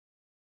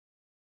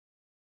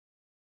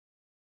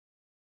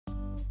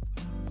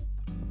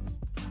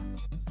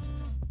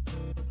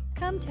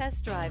Come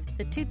test drive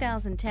the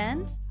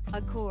 2010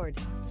 Accord.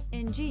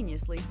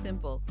 Ingeniously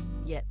simple,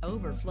 yet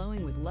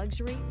overflowing with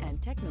luxury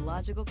and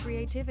technological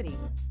creativity.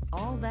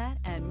 All that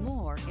and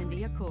more in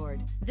the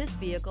Accord. This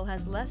vehicle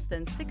has less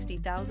than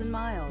 60,000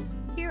 miles.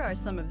 Here are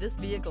some of this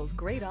vehicle's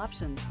great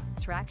options: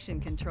 traction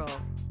control,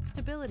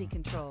 stability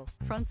control,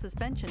 front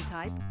suspension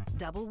type,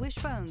 double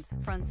wishbones,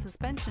 front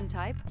suspension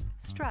type,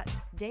 strut,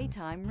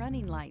 daytime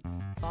running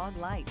lights, fog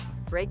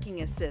lights,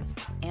 braking assist,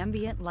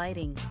 ambient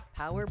lighting,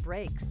 power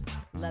brakes,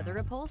 leather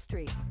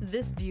upholstery.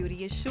 This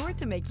beauty is sure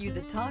to make you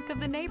the talk of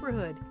the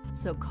neighborhood.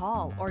 So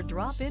call or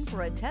drop in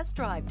for a test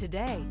drive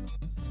today.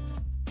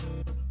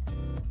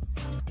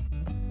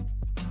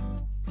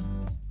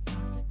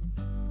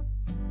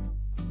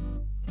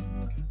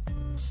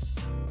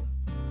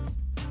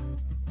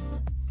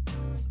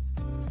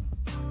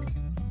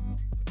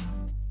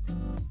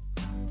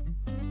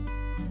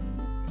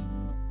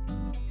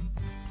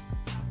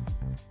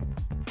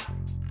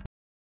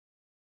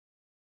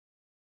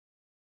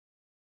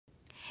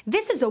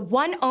 This is a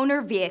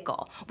one-owner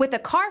vehicle with a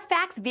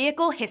Carfax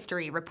Vehicle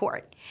History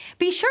Report.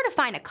 Be sure to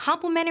find a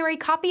complimentary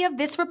copy of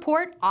this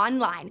report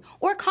online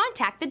or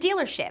contact the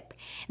dealership.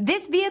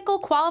 This vehicle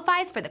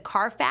qualifies for the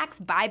Carfax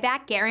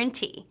Buyback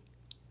Guarantee.